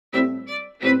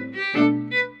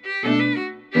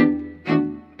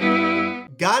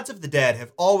gods of the dead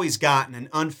have always gotten an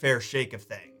unfair shake of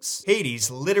things. Hades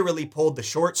literally pulled the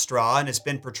short straw and has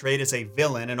been portrayed as a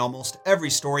villain in almost every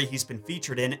story he's been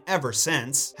featured in ever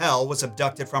since. Hel was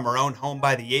abducted from her own home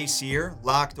by the Aesir,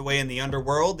 locked away in the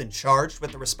underworld, and charged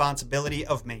with the responsibility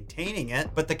of maintaining it.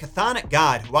 But the chthonic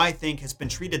god who I think has been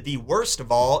treated the worst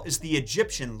of all is the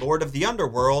Egyptian lord of the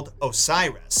underworld,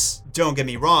 Osiris. Don't get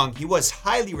me wrong, he was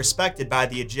highly respected by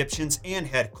the Egyptians and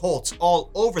had cults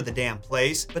all over the damn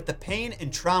place, but the pain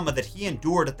and trauma that he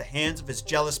endured at the hands of his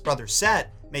jealous brother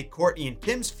Set make Courtney and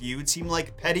Kim's feud seem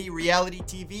like petty reality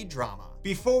TV drama.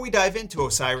 Before we dive into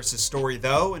Osiris' story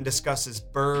though, and discuss his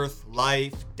birth,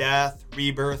 life, death,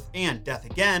 rebirth, and death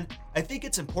again, I think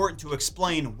it's important to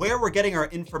explain where we're getting our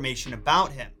information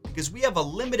about him, because we have a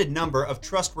limited number of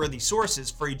trustworthy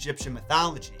sources for Egyptian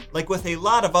mythology. Like with a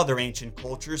lot of other ancient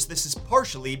cultures, this is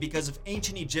partially because of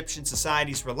ancient Egyptian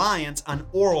society's reliance on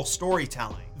oral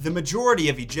storytelling. The majority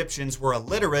of Egyptians were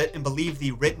illiterate and believed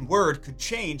the written word could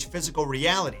change physical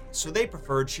reality, so they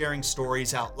preferred sharing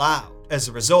stories out loud. As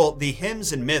a result, the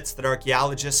hymns and myths that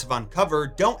archaeologists have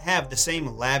uncovered don't have the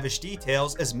same lavish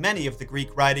details as many of the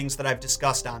Greek writings that I've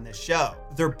discussed on this show.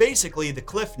 They're basically the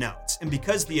Cliff Notes, and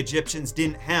because the Egyptians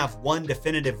didn't have one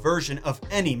definitive version of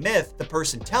any myth, the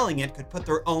person telling it could put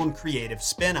their own creative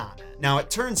spin on it. Now, it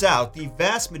turns out the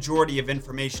vast majority of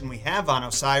information we have on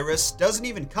Osiris doesn't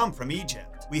even come from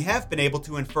Egypt. We have been able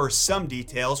to infer some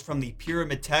details from the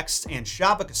pyramid texts and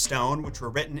Shabaka stone, which were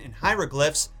written in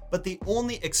hieroglyphs, but the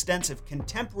only extensive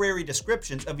contemporary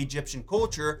descriptions of Egyptian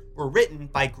culture were written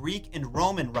by Greek and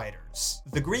Roman writers.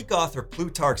 The Greek author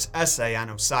Plutarch's essay on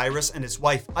Osiris and his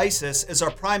wife Isis is our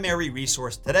primary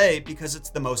resource today because it's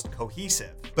the most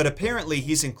cohesive. But apparently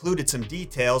he's included some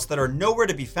details that are nowhere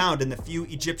to be found in the few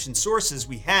Egyptian sources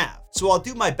we have, so I'll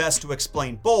do my best to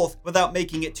explain both without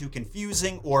making it too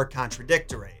confusing or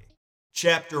contradictory.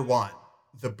 Chapter 1.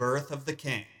 The Birth of the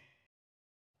King.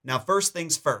 Now, first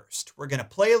things first, we're going to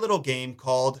play a little game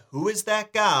called Who is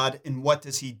That God and What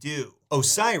Does He Do?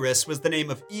 Osiris was the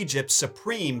name of Egypt's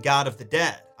supreme god of the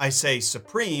dead. I say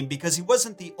supreme because he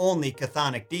wasn't the only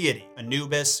chthonic deity.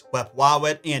 Anubis,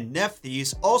 Wepwawet, and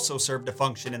Nephthys also served a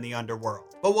function in the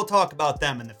underworld, but we'll talk about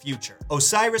them in the future.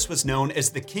 Osiris was known as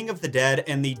the king of the dead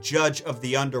and the judge of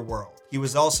the underworld. He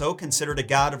was also considered a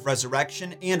god of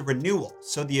resurrection and renewal,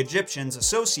 so the Egyptians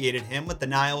associated him with the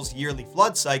Nile's yearly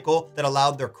flood cycle that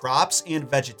allowed their crops and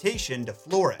vegetation to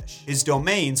flourish. His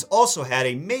domains also had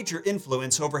a major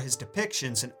influence over his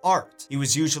depictions in art. He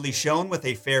was usually shown with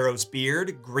a pharaoh's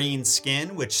beard, green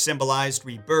skin, which symbolized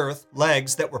rebirth,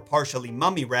 legs that were partially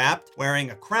mummy-wrapped, wearing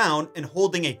a crown, and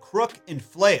holding a crook and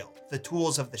flail, the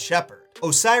tools of the shepherd.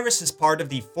 Osiris is part of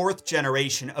the fourth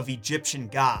generation of Egyptian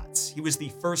gods. He was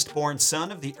the firstborn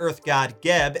son of the earth god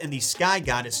Geb and the sky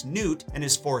goddess Nut, and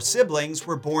his four siblings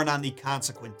were born on the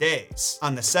consequent days.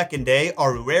 On the second day,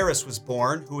 Osiris was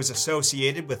born, who was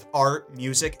associated with art,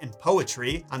 music, and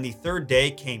poetry. On the third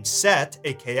day came Set,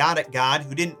 a chaotic god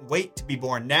who didn't wait to be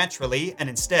born naturally and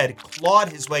instead clawed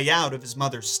his way out of his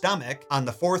mother's stomach. On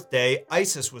the fourth day,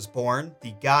 Isis was born,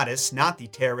 the goddess, not the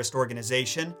terrorist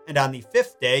organization, and on the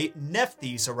fifth day,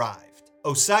 Nephthys arrived.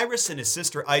 Osiris and his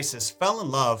sister Isis fell in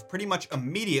love pretty much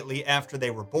immediately after they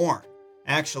were born.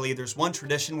 Actually, there's one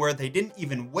tradition where they didn't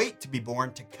even wait to be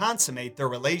born to consummate their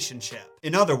relationship.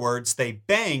 In other words, they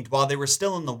banged while they were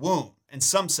still in the womb, and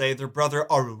some say their brother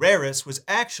Osiris was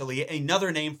actually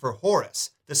another name for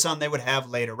Horus, the son they would have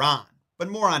later on. But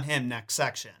more on him next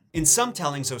section. In some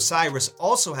tellings, Osiris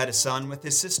also had a son with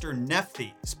his sister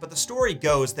Nephthys, but the story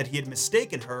goes that he had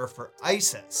mistaken her for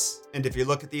Isis. And if you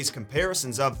look at these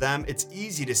comparisons of them, it's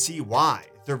easy to see why.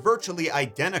 They're virtually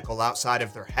identical outside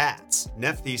of their hats.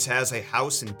 Nephthys has a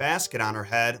house and basket on her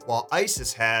head, while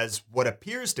Isis has what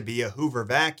appears to be a Hoover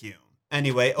vacuum.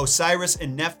 Anyway, Osiris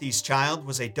and Nephthys' child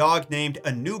was a dog named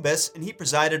Anubis, and he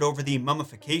presided over the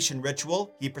mummification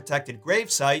ritual, he protected grave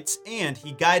sites, and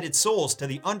he guided souls to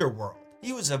the underworld.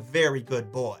 He was a very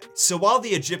good boy. So while the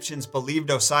Egyptians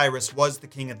believed Osiris was the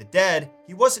king of the dead,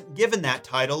 he wasn't given that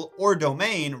title or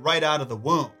domain right out of the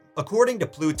womb. According to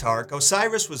Plutarch,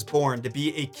 Osiris was born to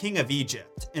be a king of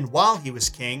Egypt, and while he was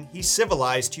king, he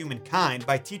civilized humankind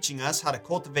by teaching us how to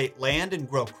cultivate land and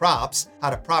grow crops, how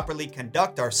to properly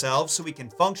conduct ourselves so we can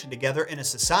function together in a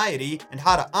society, and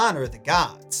how to honor the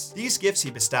gods. These gifts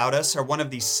he bestowed us are one of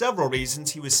the several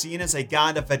reasons he was seen as a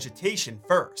god of vegetation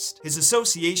first. His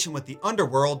association with the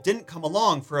underworld didn't come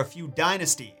along for a few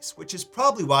dynasties, which is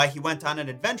probably why he went on an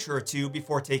adventure or two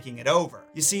before taking it over.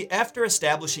 You see, after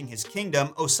establishing his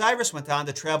kingdom, Osiris Osiris went on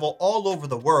to travel all over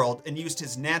the world and used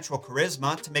his natural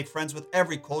charisma to make friends with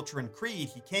every culture and creed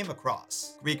he came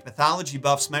across. Greek mythology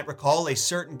buffs might recall a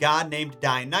certain god named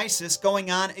Dionysus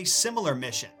going on a similar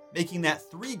mission, making that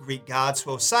 3 Greek gods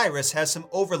who Osiris has some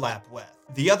overlap with.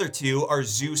 The other 2 are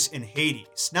Zeus and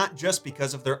Hades, not just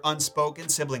because of their unspoken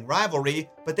sibling rivalry,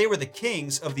 but they were the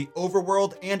kings of the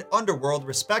overworld and underworld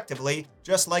respectively,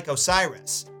 just like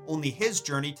Osiris. Only his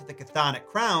journey to the chthonic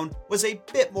crown was a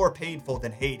bit more painful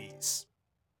than Hades.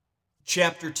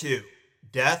 Chapter 2: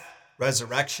 Death,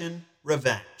 Resurrection,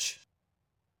 Revenge.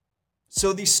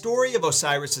 So the story of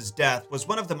Osiris's death was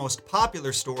one of the most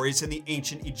popular stories in the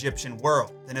ancient Egyptian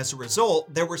world, and as a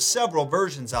result, there were several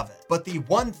versions of it. But the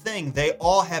one thing they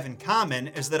all have in common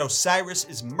is that Osiris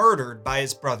is murdered by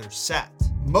his brother Set.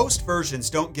 Most versions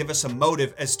don't give us a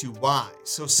motive as to why,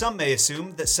 so some may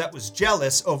assume that Set was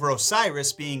jealous over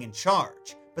Osiris being in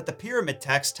charge. But the pyramid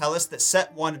texts tell us that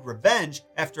Set wanted revenge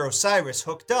after Osiris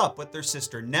hooked up with their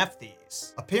sister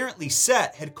Nephthys. Apparently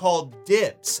Set had called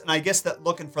dibs, and I guess that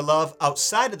looking for love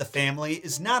outside of the family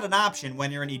is not an option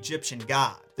when you're an Egyptian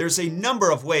god. There's a number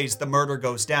of ways the murder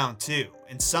goes down too.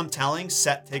 In some tellings,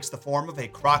 Set takes the form of a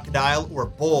crocodile or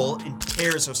bull and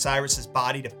tears Osiris's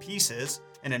body to pieces.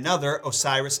 In another,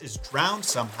 Osiris is drowned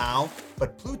somehow,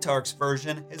 but Plutarch's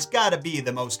version has gotta be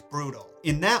the most brutal.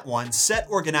 In that one, Set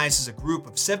organizes a group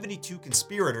of 72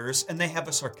 conspirators, and they have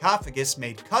a sarcophagus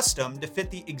made custom to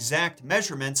fit the exact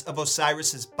measurements of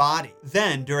Osiris's body.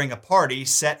 Then, during a party,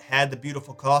 Set had the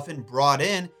beautiful coffin brought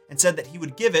in and said that he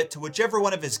would give it to whichever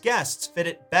one of his guests fit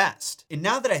it best. And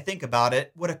now that I think about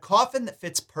it, would a coffin that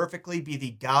fits perfectly be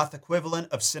the goth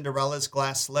equivalent of Cinderella's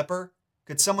glass slipper?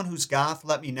 Could someone who's goth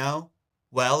let me know?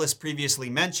 Well, as previously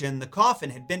mentioned, the coffin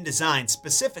had been designed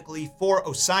specifically for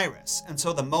Osiris, and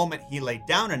so the moment he laid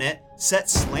down in it, Set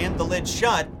slammed the lid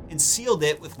shut and sealed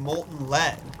it with molten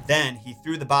lead. Then he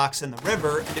threw the box in the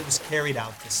river and it was carried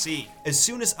out to sea. As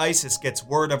soon as Isis gets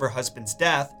word of her husband's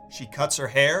death, she cuts her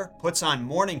hair, puts on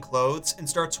mourning clothes, and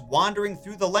starts wandering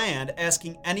through the land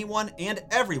asking anyone and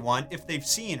everyone if they've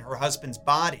seen her husband's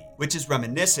body, which is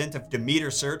reminiscent of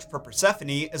Demeter's search for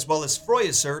Persephone as well as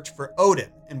Freya's search for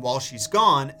Odin. And while she's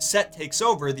gone, Set takes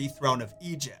over the throne of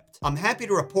Egypt. I'm happy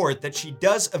to report that she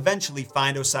does eventually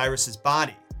find Osiris's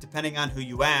body. Depending on who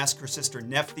you ask, her sister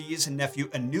Nephthys and nephew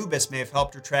Anubis may have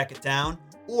helped her track it down,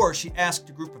 or she asked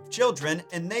a group of children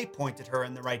and they pointed her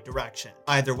in the right direction.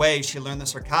 Either way, she learned the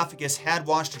sarcophagus had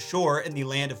washed ashore in the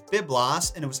land of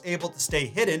Byblos and it was able to stay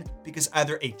hidden because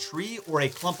either a tree or a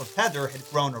clump of heather had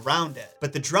grown around it.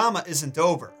 But the drama isn't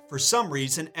over. For some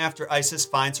reason, after Isis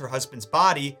finds her husband's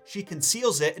body, she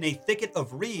conceals it in a thicket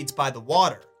of reeds by the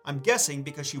water. I'm guessing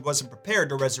because she wasn't prepared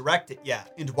to resurrect it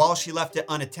yet. And while she left it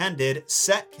unattended,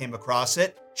 Set came across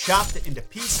it, chopped it into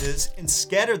pieces, and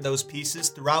scattered those pieces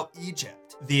throughout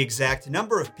Egypt. The exact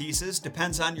number of pieces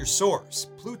depends on your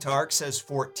source. Plutarch says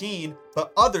 14,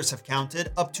 but others have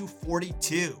counted up to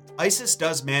 42. Isis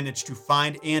does manage to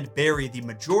find and bury the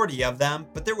majority of them,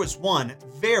 but there was one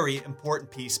very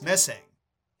important piece missing: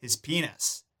 his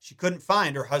penis. She couldn't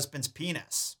find her husband's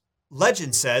penis.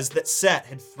 Legend says that Set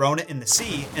had thrown it in the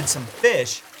sea and some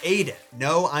fish ate it.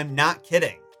 No, I'm not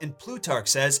kidding. And Plutarch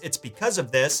says it's because of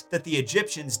this that the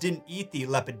Egyptians didn't eat the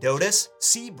lepidotus,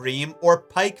 sea bream, or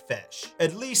pikefish.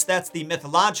 At least that's the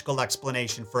mythological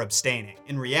explanation for abstaining.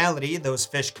 In reality, those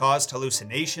fish caused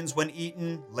hallucinations when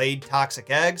eaten, laid toxic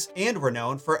eggs, and were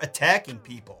known for attacking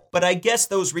people. But I guess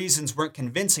those reasons weren't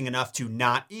convincing enough to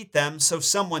not eat them, so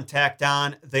someone tacked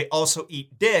on, they also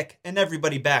eat dick, and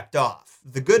everybody backed off.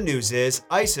 The good news is,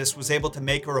 Isis was able to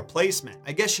make a replacement.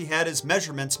 I guess she had his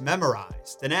measurements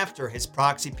memorized, and after his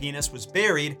proxy penis was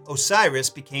buried, Osiris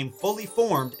became fully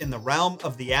formed in the realm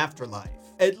of the afterlife.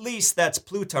 At least that's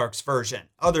Plutarch's version.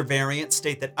 Other variants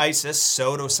state that Isis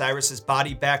sewed Osiris's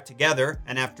body back together,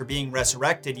 and after being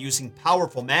resurrected using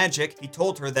powerful magic, he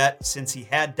told her that since he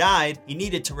had died, he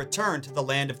needed to return to the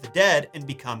land of the dead and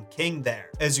become king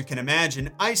there. As you can imagine,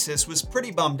 Isis was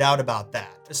pretty bummed out about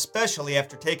that, especially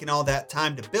after taking all that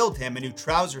time to build him a new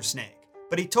trouser snake.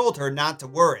 But he told her not to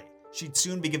worry. She'd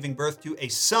soon be giving birth to a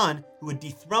son who would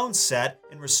dethrone Set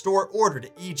and restore order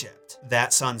to Egypt.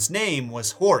 That son's name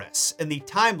was Horus, and the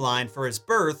timeline for his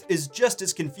birth is just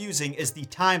as confusing as the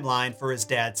timeline for his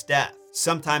dad's death.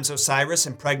 Sometimes Osiris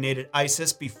impregnated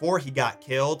Isis before he got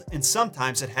killed, and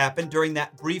sometimes it happened during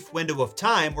that brief window of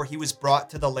time where he was brought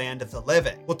to the land of the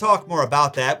living. We'll talk more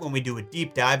about that when we do a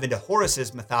deep dive into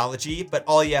Horus's mythology, but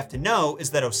all you have to know is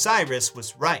that Osiris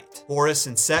was right. Horus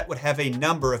and Set would have a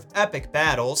number of epic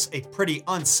battles, a pretty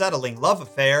unsettling love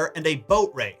affair, and a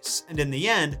boat race, and in the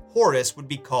end, Horus would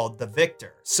be called the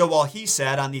victor. So while he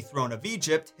sat on the throne of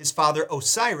Egypt, his father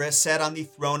Osiris sat on the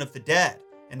throne of the dead,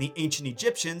 and the ancient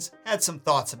Egyptians had some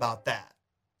thoughts about that.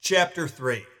 Chapter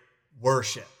 3.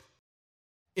 Worship.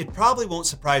 It probably won't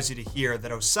surprise you to hear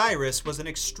that Osiris was an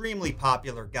extremely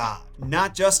popular god,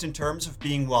 not just in terms of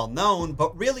being well known,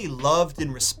 but really loved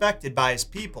and respected by his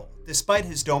people, despite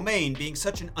his domain being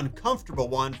such an uncomfortable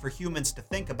one for humans to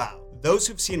think about. Those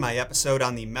who've seen my episode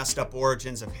on the messed up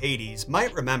origins of Hades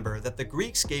might remember that the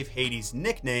Greeks gave Hades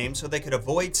nicknames so they could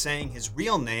avoid saying his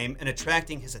real name and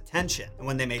attracting his attention. And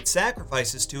when they made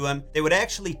sacrifices to him, they would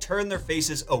actually turn their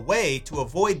faces away to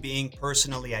avoid being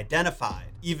personally identified.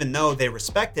 Even though they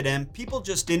respected him, people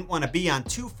just didn't want to be on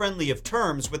too friendly of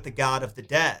terms with the god of the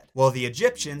dead. While the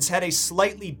Egyptians had a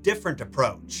slightly different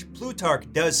approach.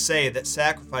 Plutarch does say that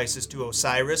sacrifices to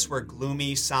Osiris were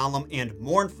gloomy, solemn, and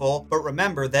mournful, but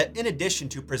remember that in addition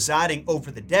to presiding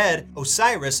over the dead,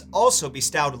 Osiris also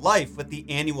bestowed life with the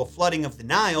annual flooding of the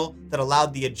Nile that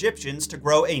allowed the Egyptians to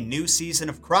grow a new season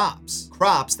of crops.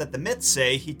 Crops that the myths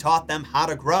say he taught them how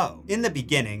to grow. In the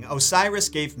beginning, Osiris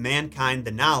gave mankind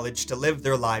the knowledge to live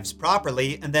their lives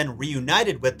properly and then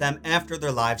reunited with them after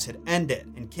their lives had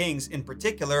ended. And kings in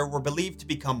particular were believed to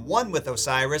become one with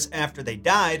Osiris after they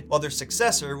died, while their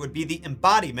successor would be the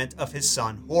embodiment of his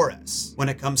son Horus. When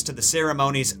it comes to the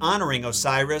ceremonies honoring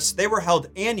Osiris, they were held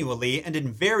annually and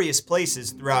in various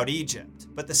places throughout Egypt.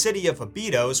 But the city of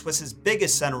Abydos was his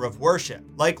biggest center of worship,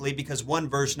 likely because one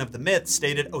version of the myth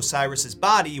stated Osiris's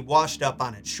body washed up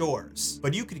on its shores.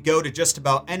 But you could go to just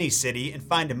about any city and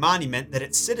find a monument that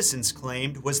its citizens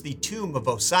claimed was the tomb of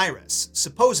Osiris.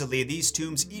 Supposedly, these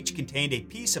tombs each contained a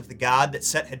piece of the god that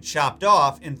Set had chopped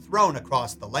off and thrown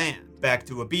across the land. Back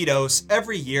to Abydos,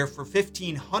 every year for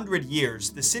 1,500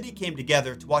 years, the city came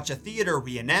together to watch a theater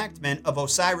reenactment of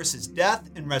Osiris's death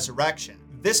and resurrection.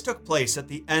 This took place at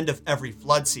the end of every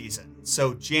flood season,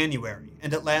 so January,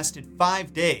 and it lasted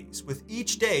 5 days, with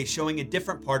each day showing a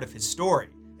different part of his story.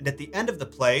 And at the end of the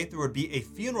play, there would be a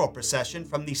funeral procession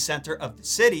from the center of the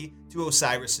city to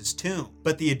Osiris's tomb.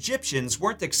 But the Egyptians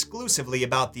weren't exclusively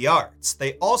about the arts.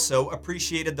 They also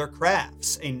appreciated their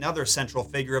crafts. Another central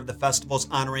figure of the festivals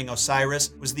honoring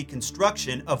Osiris was the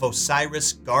construction of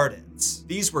Osiris gardens.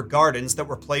 These were gardens that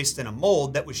were placed in a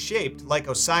mold that was shaped like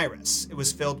Osiris. It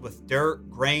was filled with dirt,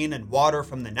 grain, and water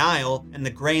from the Nile, and the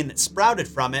grain that sprouted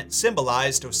from it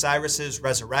symbolized Osiris's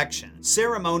resurrection.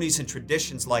 Ceremonies and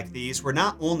traditions like these were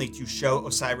not only to show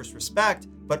Osiris respect,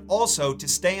 but also to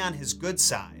stay on his good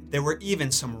side. There were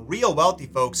even some real wealthy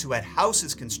folks who had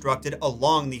houses constructed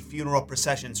along the funeral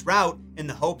procession's route in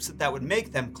the hopes that that would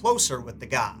make them closer with the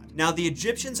god. Now, the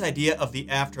Egyptians' idea of the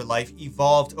afterlife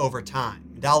evolved over time,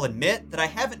 and I'll admit that I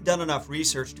haven't done enough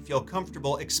research to feel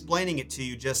comfortable explaining it to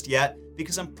you just yet,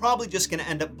 because I'm probably just going to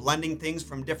end up blending things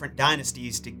from different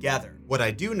dynasties together. What I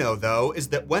do know, though, is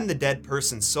that when the dead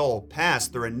person's soul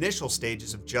passed their initial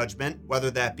stages of judgment,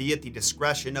 whether that be at the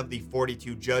discretion of the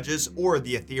 42 judges or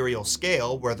the ethereal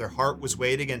scale where their heart was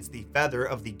weighed against the feather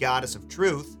of the goddess of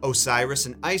truth, Osiris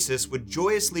and Isis would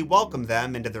joyously welcome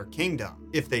them into their kingdom.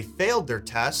 If they failed their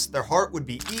tests, their heart would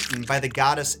be eaten by the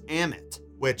goddess Ammit,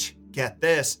 which, get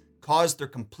this, caused their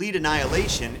complete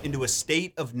annihilation into a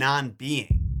state of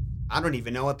non-being. I don't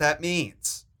even know what that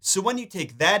means. So when you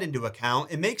take that into account,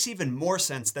 it makes even more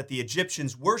sense that the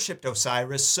Egyptians worshipped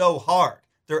Osiris so hard.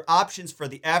 Their options for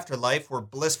the afterlife were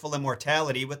blissful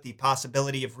immortality with the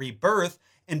possibility of rebirth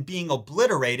and being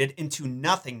obliterated into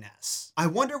nothingness. I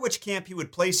wonder which camp he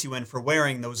would place you in for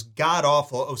wearing those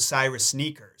god-awful Osiris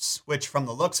sneakers, which from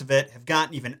the looks of it have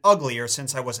gotten even uglier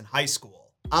since I was in high school.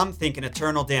 I'm thinking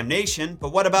eternal damnation,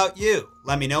 but what about you?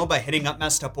 Let me know by hitting up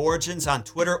Messed Up Origins on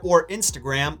Twitter or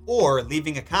Instagram, or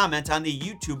leaving a comment on the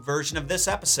YouTube version of this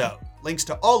episode. Links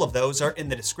to all of those are in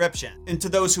the description. And to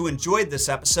those who enjoyed this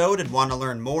episode and want to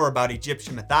learn more about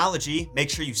Egyptian mythology, make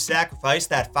sure you sacrifice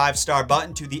that 5-star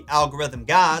button to the algorithm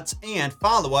gods and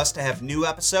follow us to have new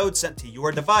episodes sent to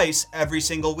your device every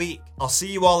single week. I'll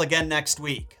see you all again next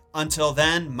week. Until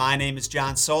then, my name is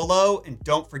John Solo, and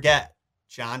don't forget,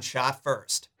 John shot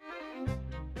first.